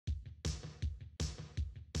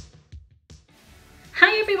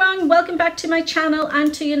Hi everyone, welcome back to my channel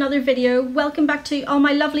and to another video. Welcome back to all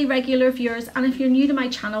my lovely regular viewers, and if you're new to my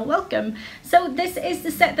channel, welcome. So this is the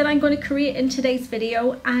set that I'm going to create in today's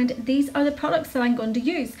video, and these are the products that I'm going to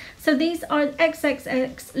use. So these are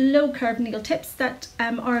XXL Low Curve Nail tips that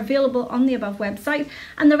are available on the above website,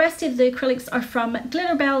 and the rest of the acrylics are from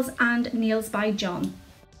Glitterbels and Nails by John.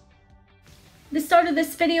 The start of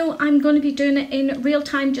this video, I'm going to be doing it in real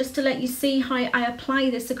time just to let you see how I apply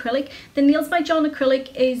this acrylic. The Nails by John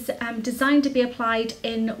acrylic is designed to be applied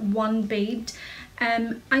in one bead.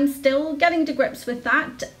 I'm still getting to grips with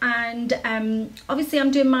that, and obviously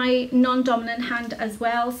I'm doing my non-dominant hand as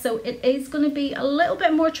well, so it is going to be a little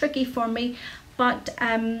bit more tricky for me, but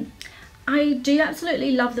I do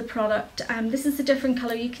absolutely love the product. This is a different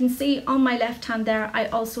colour. You can see on my left hand there I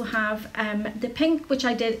also have the pink, which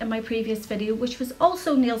I did in my previous video, which was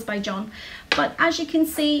also Nails by John. But as you can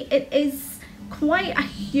see, it is quite a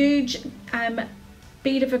huge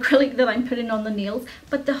bead of acrylic that I'm putting on the nails.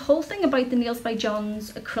 But the whole thing about the Nails by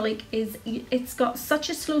John's acrylic is it's got such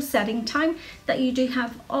a slow setting time that you do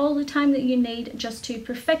have all the time that you need just to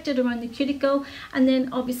perfect it around the cuticle, and then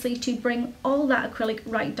obviously to bring all that acrylic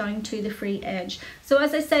right down to the free edge. So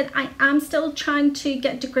as I said, I am still trying to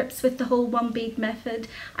get to grips with the whole one bead method.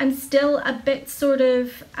 I'm still a bit sort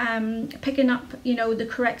of picking up, you know, the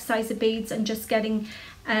correct size of beads and just getting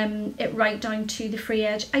it right down to the free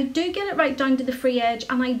edge. I do get it right down to the free edge,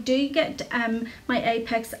 and I do get my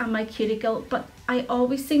apex and my cuticle, but I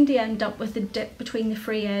always seem to end up with a dip between the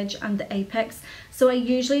free edge and the apex, so I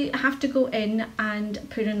usually have to go in and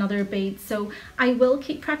put another bead. So I will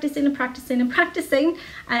keep practicing and practicing and practicing,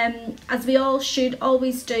 as we all should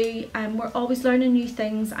always do. We're always learning new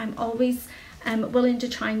things. I'm always willing to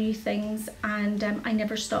try new things, and I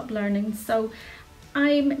never stop learning. So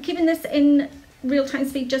I'm keeping this in real-time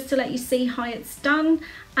speed just to let you see how it's done,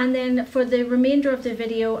 and then for the remainder of the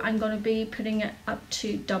video I'm going to be putting it up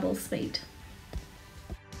to double speed.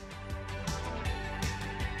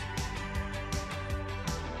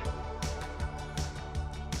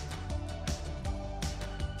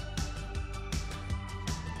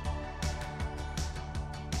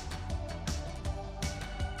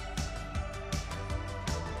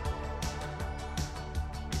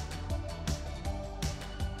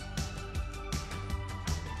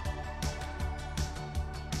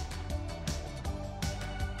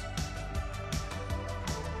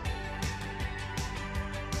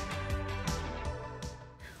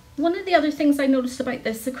 One of the other things I noticed about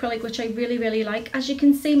this acrylic, which I really like, as you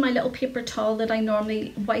can see my little paper towel that I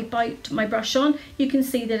normally wipe out my brush on, you can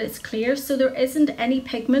see that it's clear, so there isn't any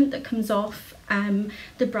pigment that comes off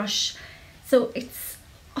the brush. So it's,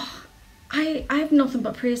 I have nothing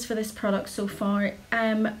but praise for this product so far.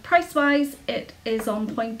 Price wise, it is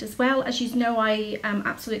on point as well. As you know, I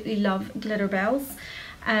absolutely love Glitterbels,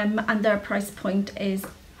 and their price point is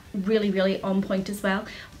really on point as well.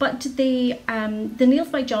 But the Nails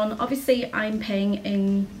by John, obviously I'm paying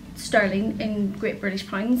in sterling, in Great British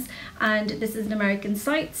pounds, and this is an American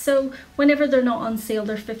site, so whenever they're not on sale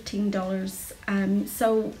they're $15.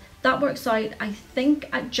 So that works out, I think,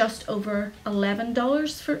 at just over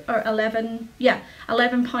 $11 for, or 11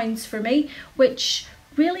 pounds for me, which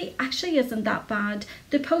really actually isn't that bad.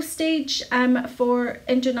 The postage, for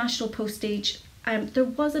international postage, there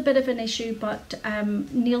was a bit of an issue, but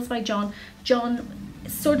Nails by John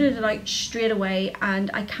sorted it out straight away, and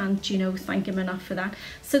I can't, you know, thank him enough for that.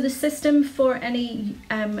 So the system for any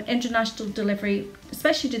international delivery,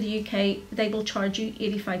 especially to the UK, they will charge you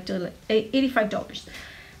 $85.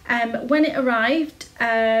 When it arrived,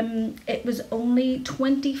 it was only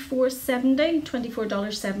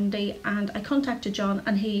 $24.70, and I contacted John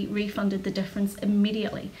and he refunded the difference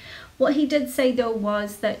immediately. What he did say though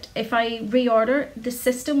was that if I reorder, the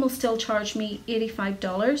system will still charge me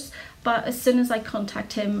 $85, but as soon as I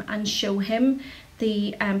contact him and show him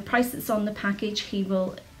the price that's on the package, he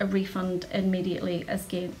will refund immediately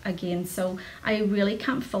again. So I really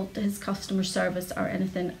can't fault his customer service or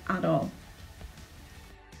anything at all.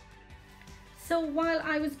 So while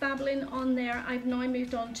I was babbling on there, I've now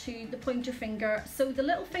moved on to the pointer finger. So the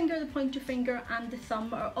little finger, the pointer finger and the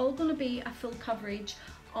thumb are all going to be a full coverage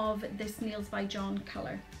of this Nails by John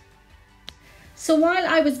colour. So while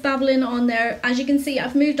I was babbling on there, as you can see,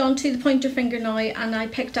 I've moved on to the pointer finger now, and I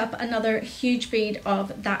picked up another huge bead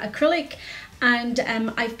of that acrylic, and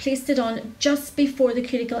I've placed it on just before the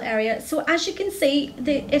cuticle area. So as you can see,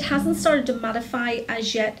 it hasn't started to mattify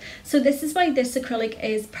as yet. So this is why this acrylic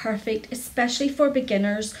is perfect, especially for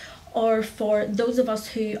beginners or for those of us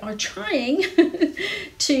who are trying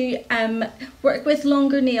to work with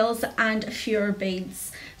longer nails and fewer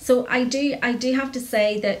beads. So I do have to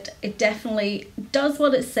say that it definitely does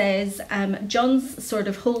what it says. John's sort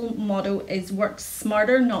of whole motto is work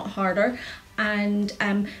smarter, not harder. And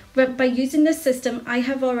but by using this system, I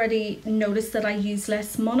have already noticed that I use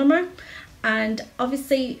less monomer. And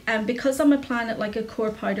obviously, because I'm applying it like a core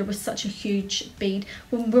powder with such a huge bead,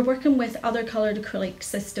 when we're working with other coloured acrylic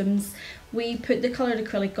systems, we put the coloured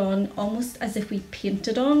acrylic on almost as if we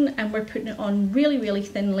painted on, and we're putting it on really, really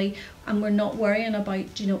thinly, and we're not worrying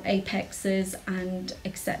about, you know, apexes and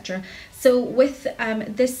etc. So with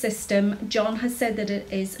this system, John has said that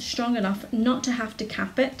it is strong enough not to have to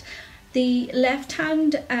cap it. The left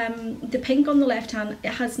hand, the pink on the left hand,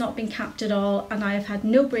 it has not been capped at all, and I have had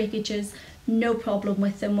no breakages, no problem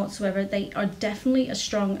with them whatsoever. They are definitely as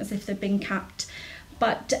strong as if they've been capped.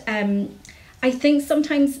 But I think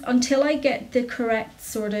sometimes until I get the correct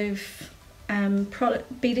sort of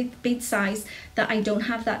bead size, that I don't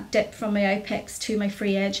have that dip from my apex to my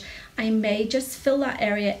free edge, I may just fill that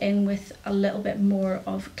area in with a little bit more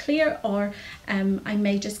of clear, or I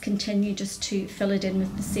may just continue just to fill it in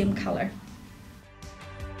with the same colour.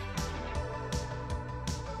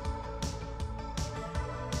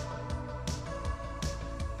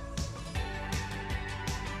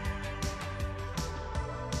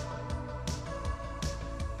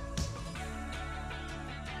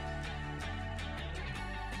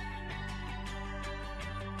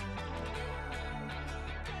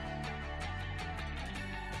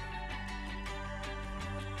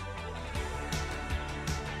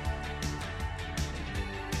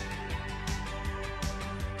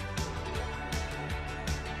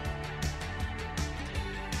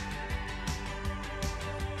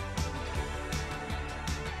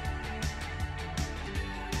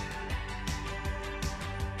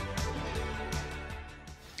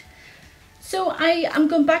 So I'm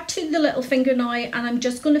going back to the little finger now, and I'm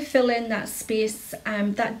just going to fill in that space,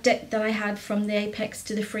 that dip that I had from the apex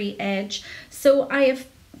to the free edge. So I have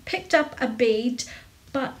picked up a bead,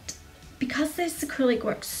 but because this acrylic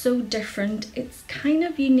works so different, it's kind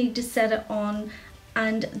of, you need to set it on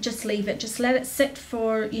and just leave it, just let it sit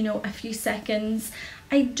for, you know, a few seconds.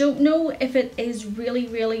 I don't know if it is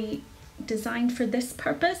really designed for this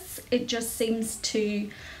purpose. It just seems to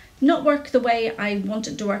not work the way I want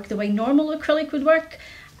it to work, the way normal acrylic would work.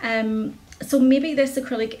 So maybe this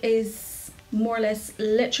acrylic is more or less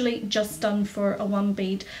literally just done for a one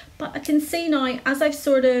bead. But I can see now, as I've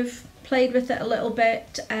sort of played with it a little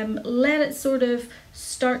bit, let it sort of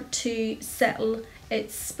start to settle,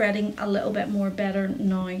 it's spreading a little bit more better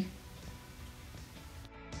now.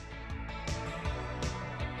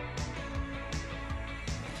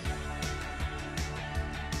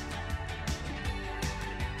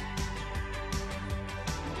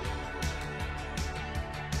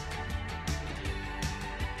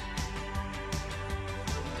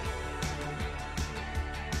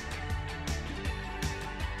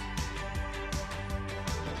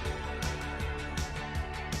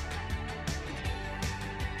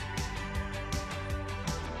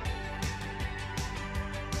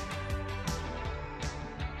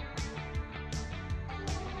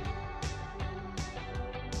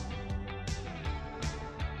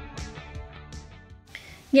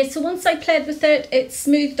 Yeah, so once I played with it, it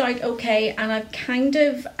smoothed out okay, and I've kind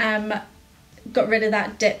of got rid of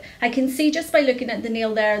that dip. I can see just by looking at the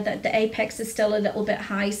nail there that the apex is still a little bit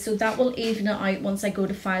high, so that will even it out once I go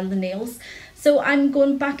to file the nails. So I'm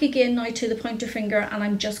going back again now to the pointer finger, and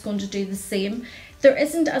I'm just going to do the same. There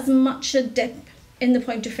isn't as much a dip in the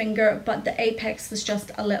pointer finger, but the apex was just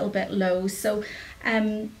a little bit low. So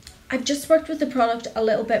I've just worked with the product a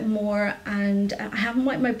little bit more, and I haven't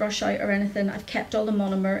wiped my brush out or anything. I've kept all the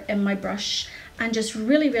monomer in my brush and just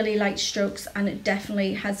really light strokes, and it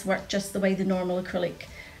definitely has worked just the way the normal acrylic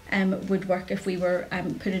would work if we were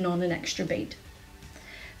putting on an extra bead.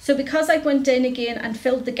 So because I went in again and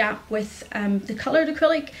filled the gap with the coloured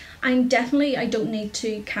acrylic, I don't need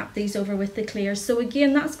to cap these over with the clear. So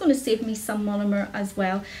again, that's going to save me some monomer as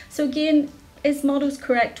well. So again, is motto's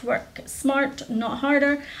correct: work smart, not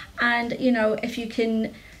harder. And you know, if you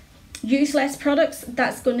can use less products,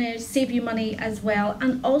 that's going to save you money as well.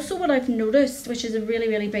 And also what I've noticed, which is a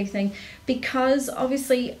really big thing, because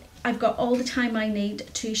obviously I've got all the time I need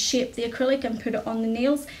to shape the acrylic and put it on the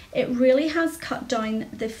nails, it really has cut down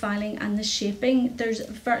the filing and the shaping. There's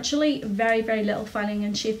virtually very little filing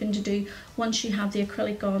and shaping to do once you have the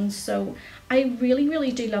acrylic on. So I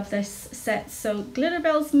really do love this set. So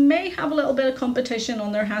Glitterbels may have a little bit of competition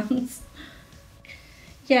on their hands.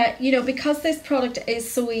 Yeah, you know, because this product is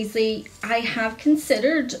so easy, I have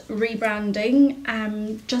considered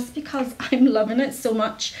rebranding, just because I'm loving it so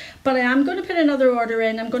much. But I am going to put another order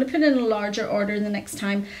in. I'm going to put in a larger order the next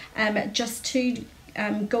time, just to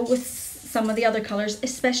go with some of the other colours,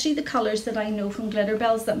 especially the colours that I know from Glitter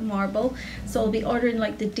Bells that marble. So I'll be ordering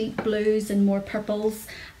like the deep blues and more purples,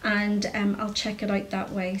 and I'll check it out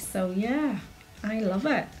that way. So yeah, I love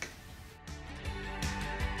it.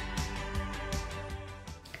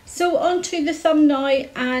 So onto the thumb now,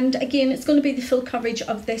 and again it's going to be the full coverage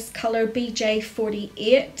of this colour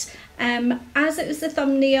BJ48. As it was the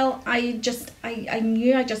thumbnail, I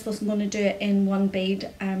knew I just wasn't going to do it in one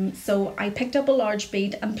bead, so I picked up a large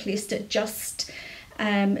bead and placed it just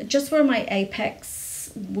where my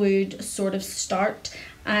apex would sort of start,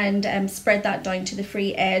 and spread that down to the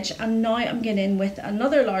free edge. And now I'm getting in with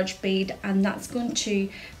another large bead, and that's going to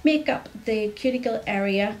make up the cuticle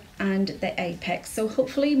area and the apex. So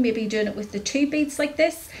hopefully, maybe doing it with the two beads like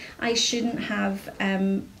this, I shouldn't have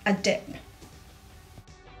a dip.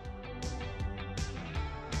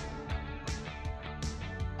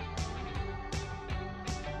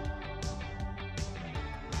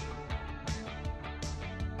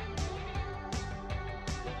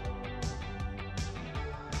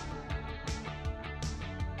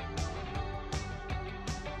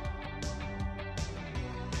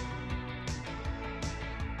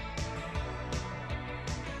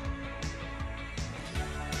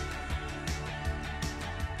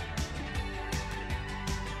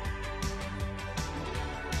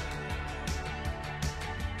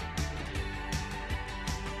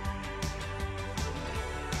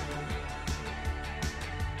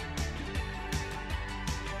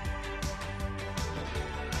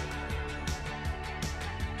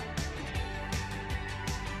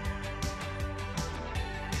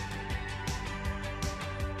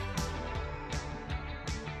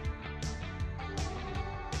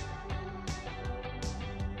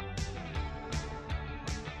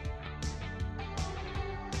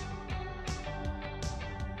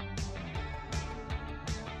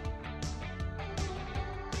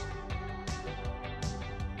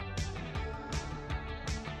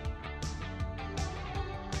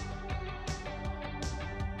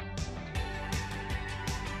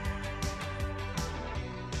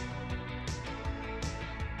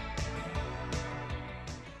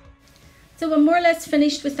 So I'm more or less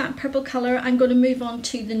finished with that purple colour. I'm going to move on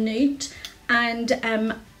to the nude, and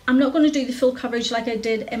I'm not going to do the full coverage like I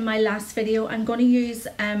did in my last video. I'm going to use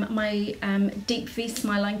my Deep V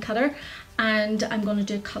Smile Line cutter, and I'm going to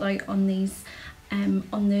do a cutout on these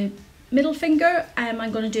on the middle finger. I'm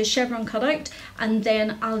going to do a chevron cutout, and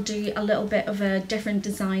then I'll do a little bit of a different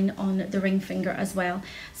design on the ring finger as well.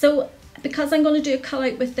 So because I'm going to do a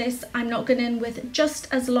cutout with this, I'm not going in with just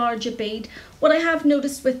as large a bead. What I have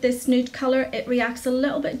noticed with this nude colour, it reacts a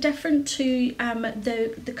little bit different to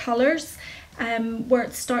the colours, where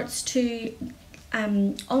it starts to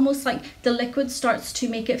almost like the liquid starts to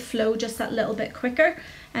make it flow just that little bit quicker.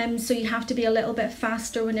 So you have to be a little bit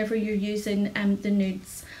faster whenever you're using the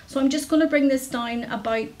nudes. So I'm just going to bring this down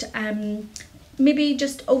about maybe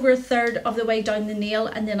just over a third of the way down the nail,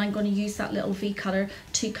 and then I'm going to use that little V cutter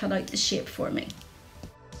to cut out the shape for me.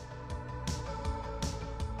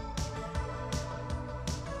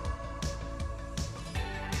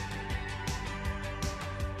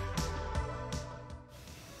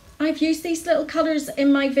 I've used these little cutters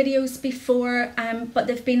in my videos before, but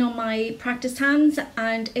they've been on my practice hands,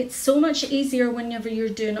 and it's so much easier whenever you're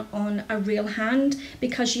doing it on a real hand,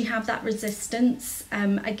 because you have that resistance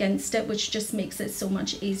against it, which just makes it so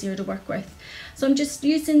much easier to work with. So I'm just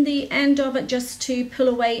using the end of it just to pull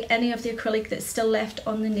away any of the acrylic that's still left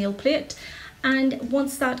on the nail plate. And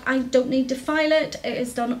once that, I don't need to file it, it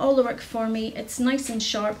has done all the work for me, it's nice and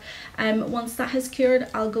sharp. Once that has cured,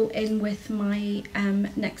 I'll go in with my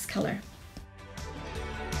next colour.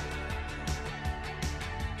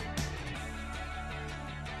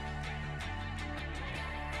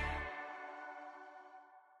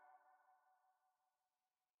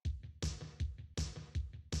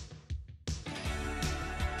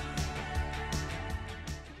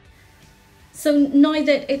 So now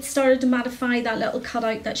that it's started to mattify, that little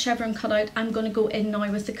cutout, that chevron cutout, I'm going to go in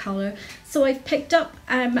now with the colour. So I've picked up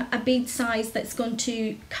a bead size that's going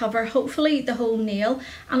to cover hopefully the whole nail,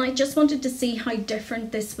 and I just wanted to see how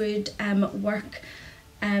different this would work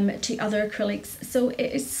to other acrylics. So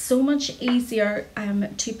it is so much easier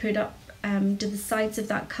to put up to the sides of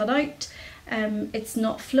that cutout. It's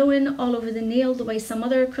not flowing all over the nail the way some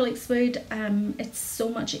other acrylics would. It's so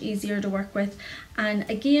much easier to work with, and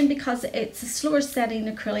again, because it's a slower setting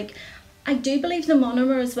acrylic, I do believe the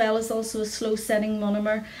monomer as well is also a slow setting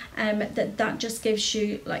monomer, that just gives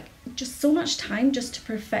you like just so much time just to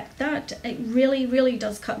perfect that. It really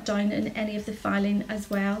does cut down in any of the filing as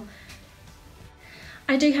well.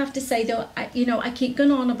 I do have to say though, I keep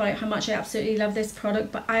going on about how much I absolutely love this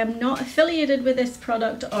product, but I am not affiliated with this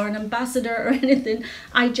product or an ambassador or anything.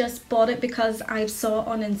 I just bought it because I saw it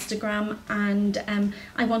on Instagram and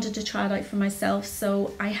I wanted to try it out for myself.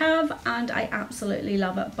 So I have, and I absolutely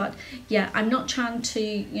love it. But yeah, I'm not trying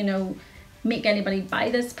to, make anybody buy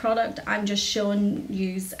this product. I'm just showing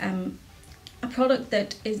you a product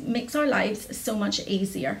that makes our lives so much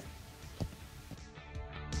easier.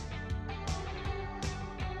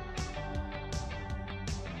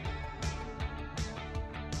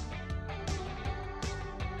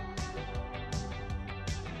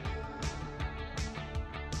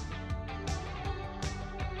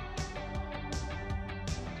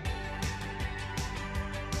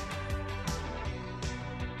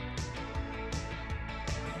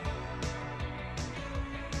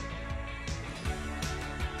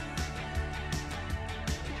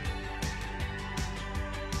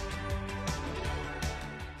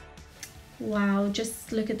 Wow,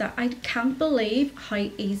 just look at that. I can't believe how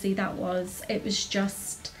easy that was. It was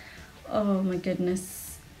just, oh my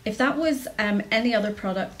goodness. If that was any other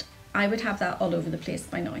product, I would have that all over the place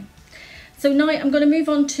by now. So now I'm going to move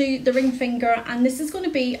on to the ring finger, and this is going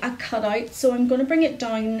to be a cutout. So I'm going to bring it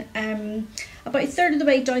down about a third of the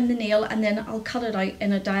way down the nail, and then I'll cut it out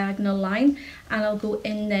in a diagonal line, and I'll go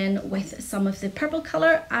in then with some of the purple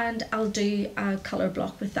colour, and I'll do a colour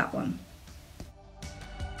block with that one.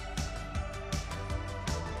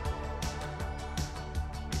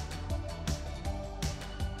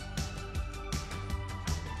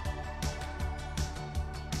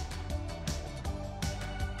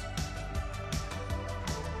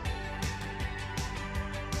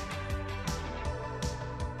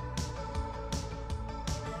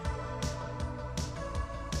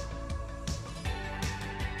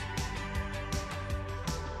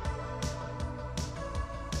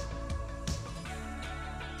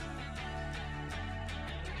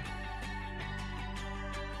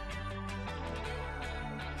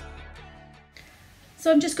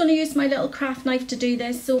 So I'm just going to use my little craft knife to do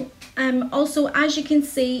this. So also, as you can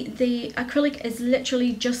see, the acrylic is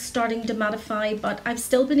literally just starting to mattify, but I've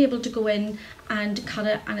still been able to go in and cut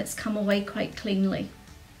it, and it's come away quite cleanly.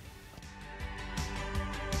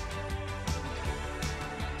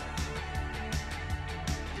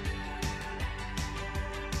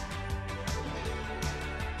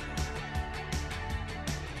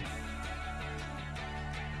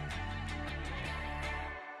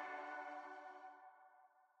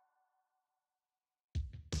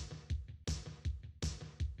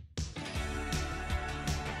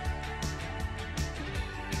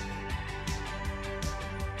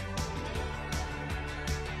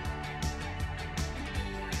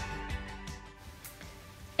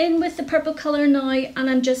 In with the purple colour now, and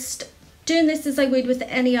I'm just doing this as I would with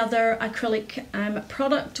any other acrylic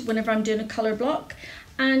product whenever I'm doing a colour block.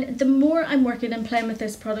 And the more I'm working and playing with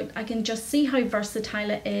this product, I can just see how versatile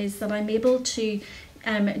it is, that I'm able to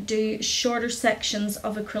do shorter sections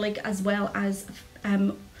of acrylic as well as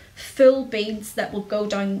full beads that will go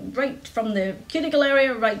down right from the cuticle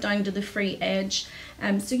area right down to the free edge.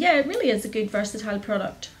 So yeah, it really is a good versatile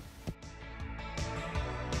product.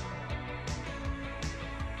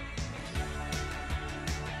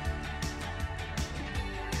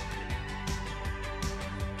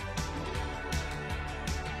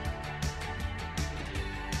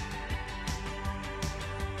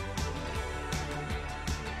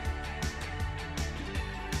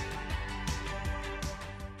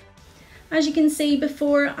 As you can see,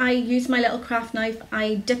 before I use my little craft knife,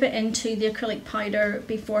 I dip it into the acrylic powder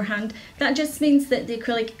beforehand. That just means that the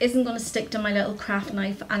acrylic isn't going to stick to my little craft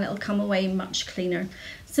knife, and it'll come away much cleaner.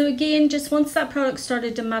 So again, just once that product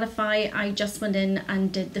started to mattify, I just went in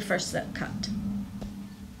and did the first slip cut.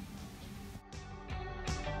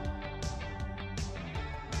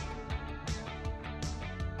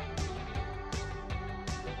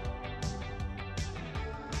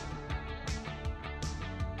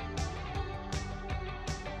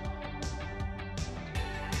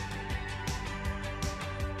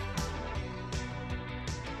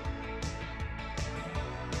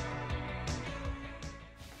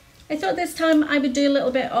 I thought this time I would do a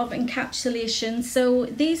little bit of encapsulation. So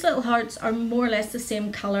these little hearts are more or less the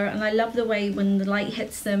same colour, and I love the way when the light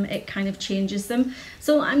hits them it kind of changes them.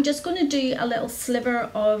 So I'm just going to do a little sliver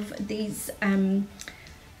of these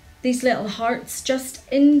little hearts just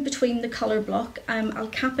in between the colour block. I'll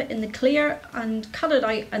cap it in the clear and cut it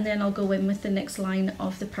out, and then I'll go in with the next line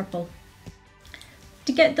of the purple.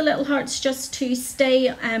 To get the little hearts just to stay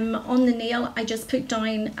on the nail, I just put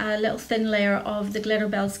down a little thin layer of the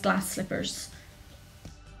Glitterbels glass slippers.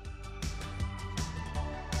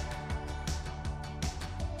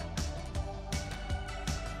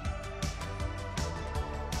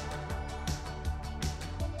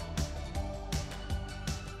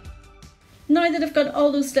 Now that I've got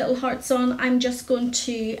all those little hearts on, I'm just going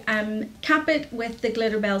to cap it with the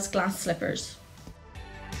Glitterbels glass slippers.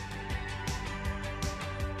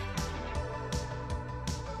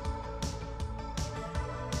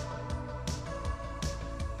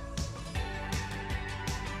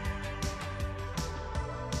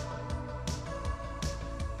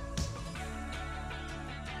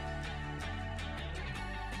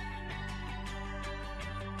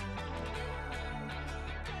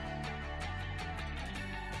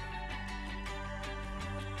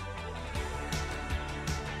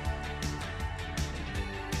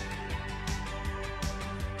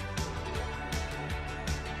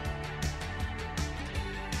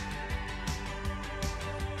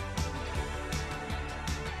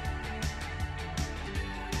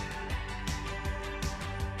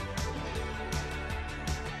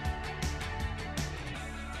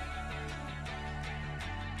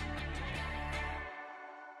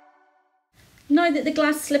 Now that the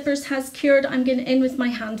glass slippers has cured, I'm going in with my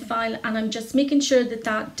hand file and I'm just making sure that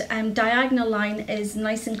that diagonal line is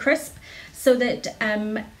nice and crisp, so that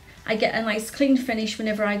I get a nice clean finish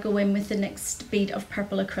whenever I go in with the next bead of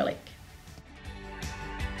purple acrylic.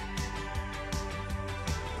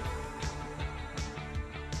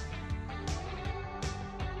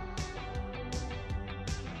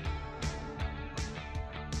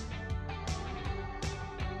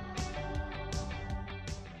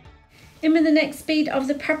 In with the next bead of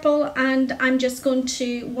the purple, and I'm just going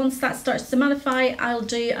to, once that starts to mattify, I'll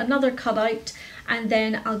do another cutout and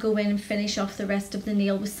then I'll go in and finish off the rest of the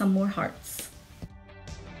nail with some more hearts.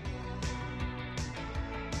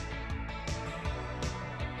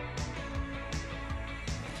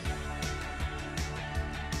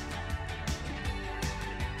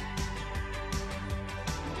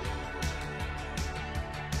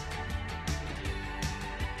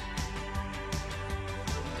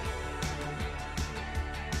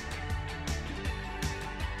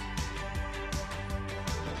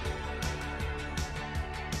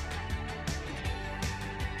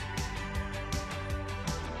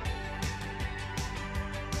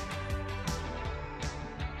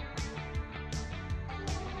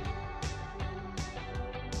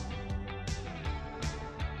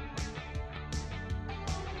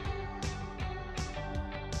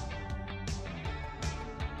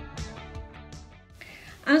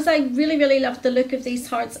 As I really love the look of these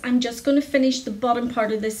hearts, I'm just going to finish the bottom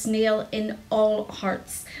part of this nail in all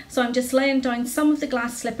hearts. So I'm just laying down some of the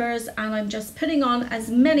glass slippers and I'm just putting on as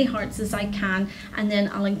many hearts as I can, and then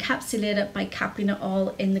I'll encapsulate it by capping it all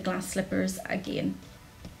in the glass slippers again.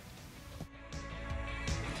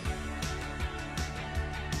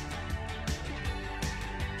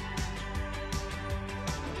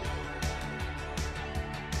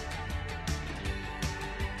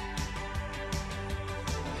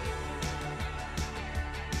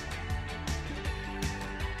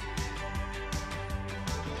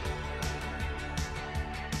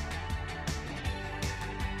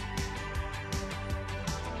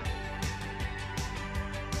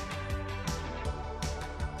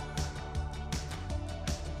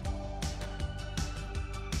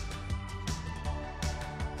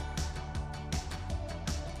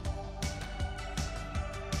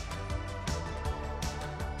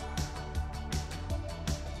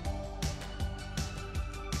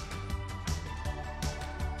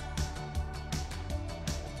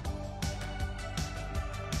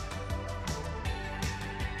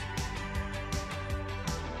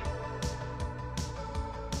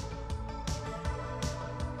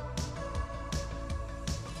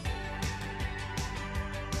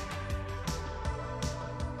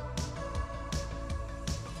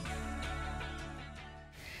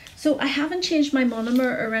 So I haven't changed my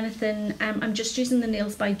monomer or anything. I'm just using the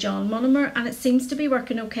Nails by John monomer, and it seems to be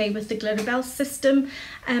working okay with the Glitterbels system.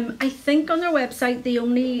 I think on their website the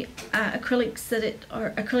only acrylics that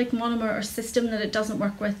acrylic monomer or system that it doesn't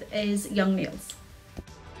work with is Young Nails.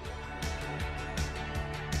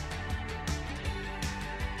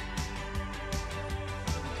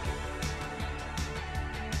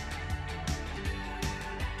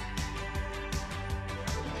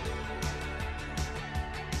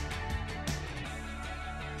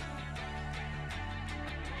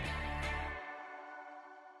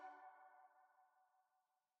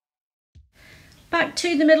 Back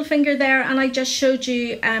to the middle finger there, and I just showed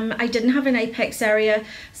you I didn't have an apex area,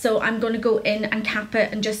 so I'm going to go in and cap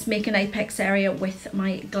it and just make an apex area with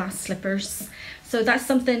my glass slippers. So that's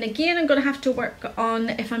something again I'm going to have to work on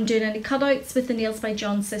if I'm doing any cutouts with the Nails by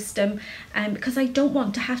John system, because I don't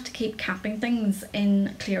want to have to keep capping things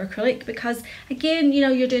in clear acrylic, because again, you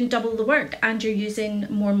know, you're doing double the work and you're using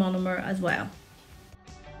more monomer as well.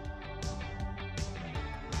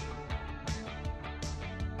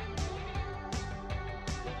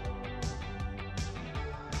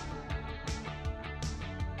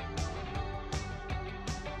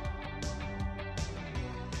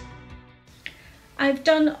 I've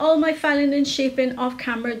done all my filing and shaping off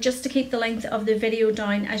camera just to keep the length of the video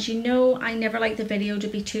down. As you know, I never like the video to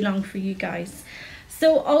be too long for you guys.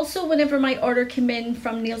 So also, whenever my order came in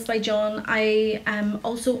from Nails by John, I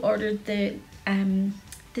also ordered the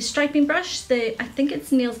striping brush. I think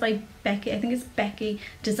it's Nails by Becky. I think it's Becky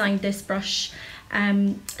designed this brush.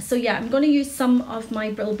 So yeah, I'm going to use some of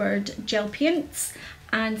my Brillbird gel paints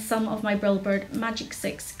and some of my Brillbird Magic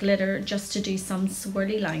 6 glitter just to do some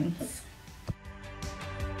swirly lines.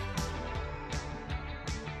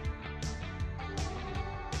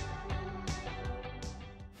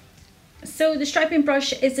 So the striping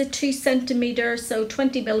brush is a 2 centimeter, so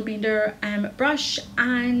 20 millimeter brush,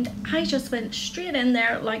 and I just went straight in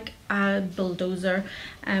there like a bulldozer.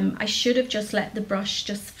 I should have just let the brush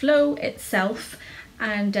just flow itself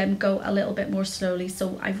and go a little bit more slowly.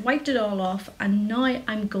 So I've wiped it all off, and now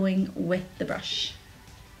I'm going with the brush.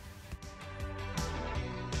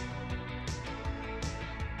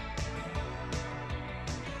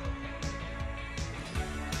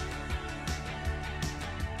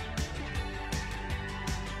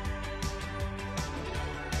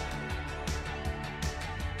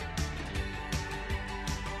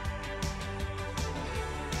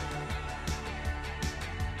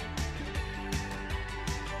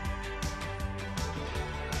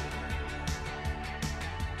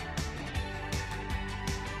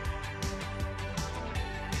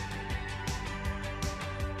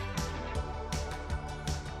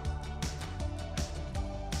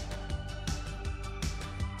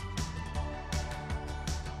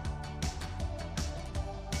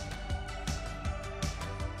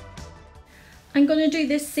 I'm going to do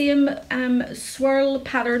this same swirl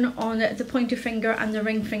pattern on the pointer finger and the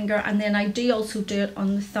ring finger, and then I do also do it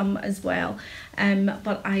on the thumb as well,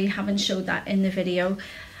 but I haven't showed that in the video.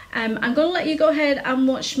 I'm going to let you go ahead and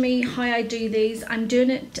watch me how I do these. I'm doing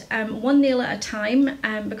it one nail at a time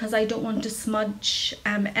because I don't want to smudge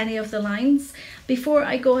any of the lines. Before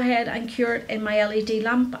I go ahead and cure it in my LED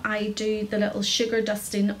lamp, I do the little sugar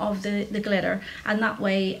dusting of the glitter, and that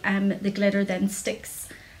way the glitter then sticks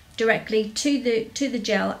directly to the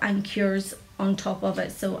gel and cures on top of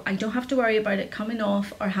it, so I don't have to worry about it coming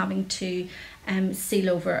off or having to seal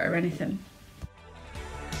over or anything.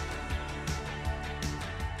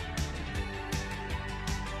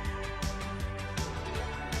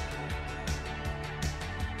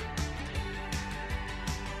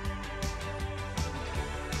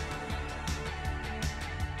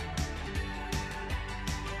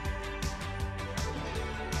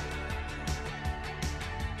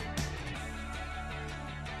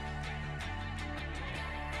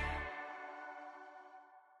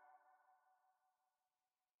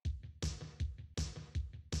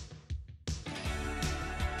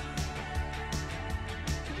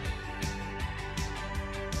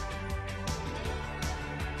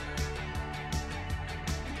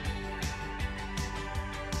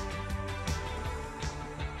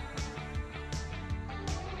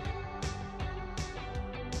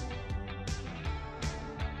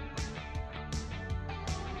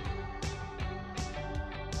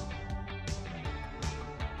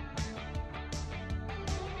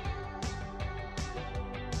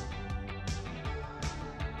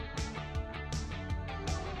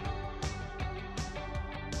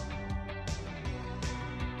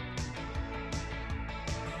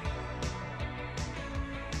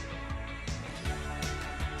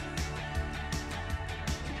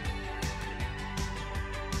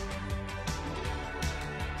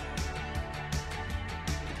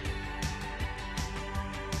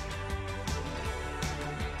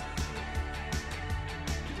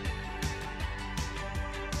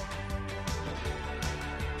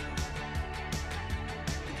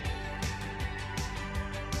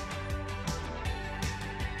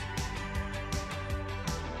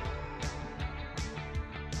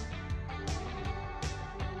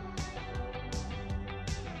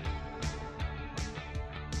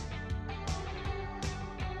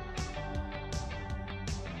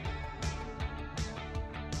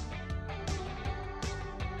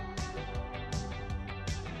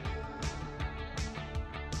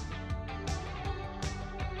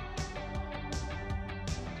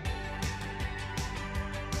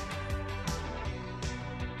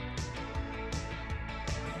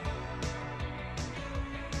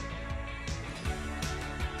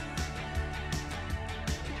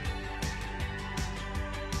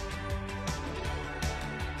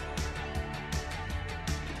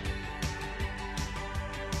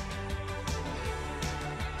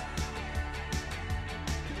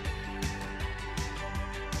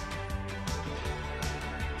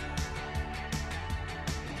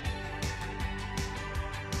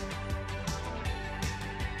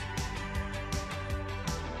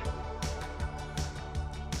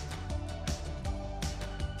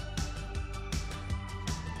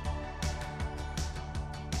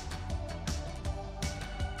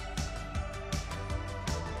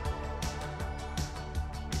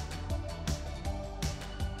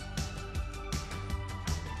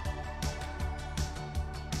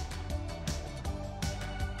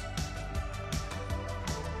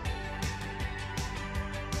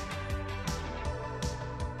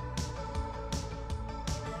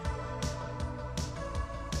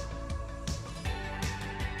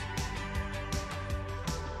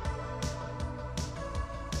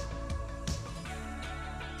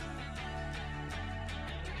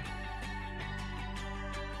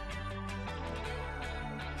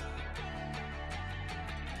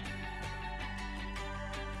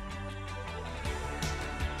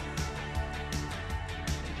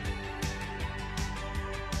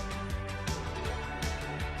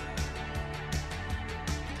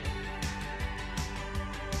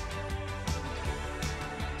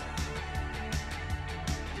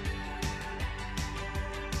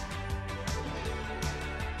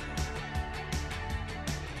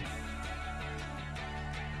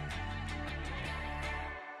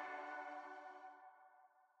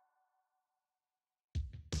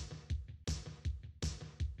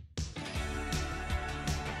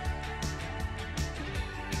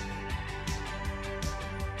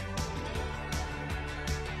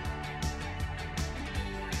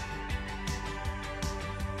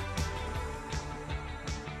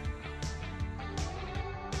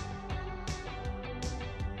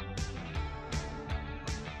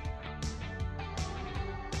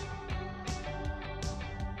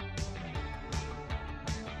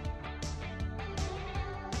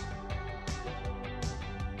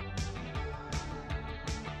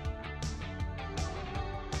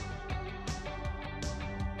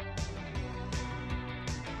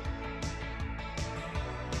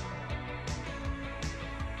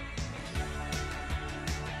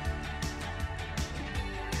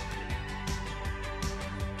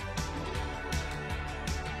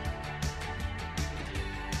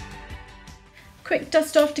 quick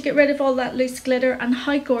dust off to get rid of all that loose glitter. And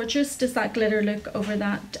how gorgeous does that glitter look over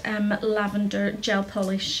that lavender gel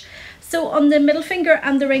polish. So on the middle finger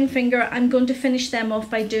and the ring finger, I'm going to finish them off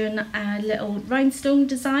by doing a little rhinestone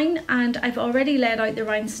design, and I've already laid out the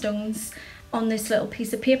rhinestones on this little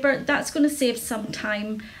piece of paper. That's going to save some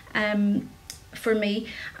time for me,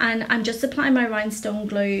 and I'm just applying my rhinestone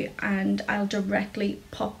glue, and I'll directly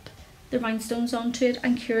pop the rhinestones onto it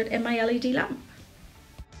and cure it in my LED lamp.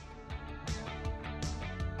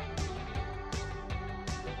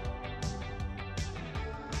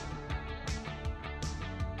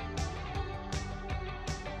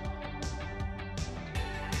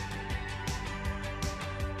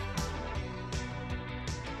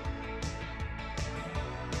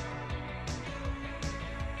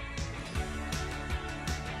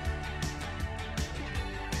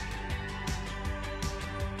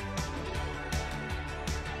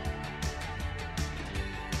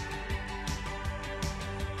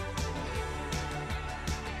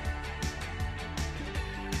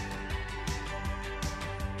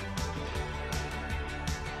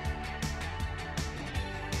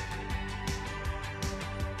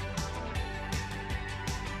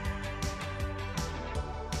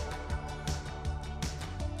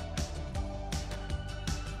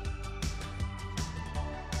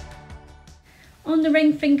 On the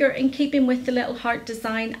ring finger, in keeping with the little heart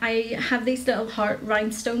design, I have these little heart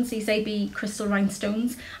rhinestones, these AB crystal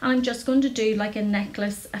rhinestones, and I'm just going to do like a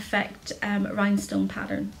necklace effect rhinestone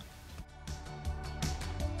pattern.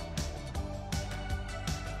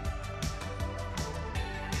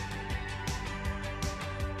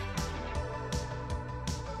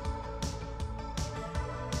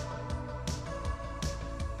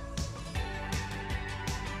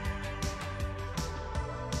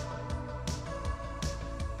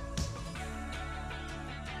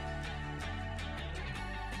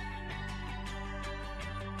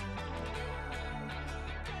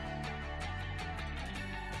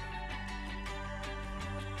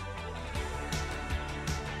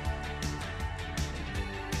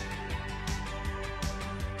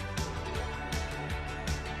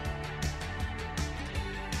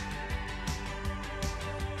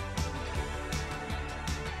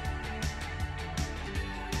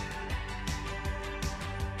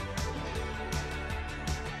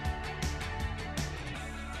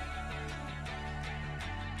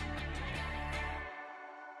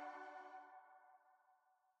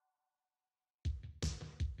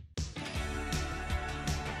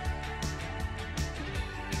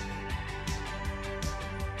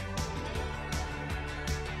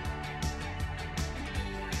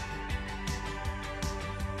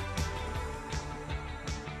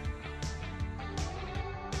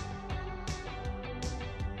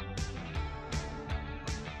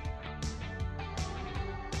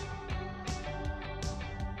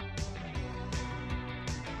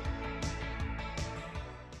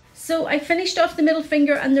 So I finished off the middle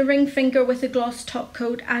finger and the ring finger with a gloss top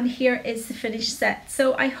coat, and here is the finished set.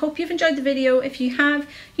 So I hope you've enjoyed the video. If you have,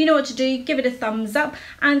 you know what to do, give it a thumbs up,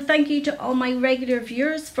 and thank you to all my regular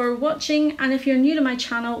viewers for watching. And if you're new to my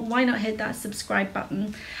channel, why not hit that subscribe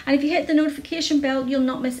button, and if you hit the notification bell, you'll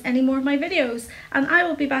not miss any more of my videos, and I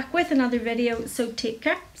will be back with another video. So take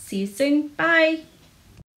care, see you soon, bye.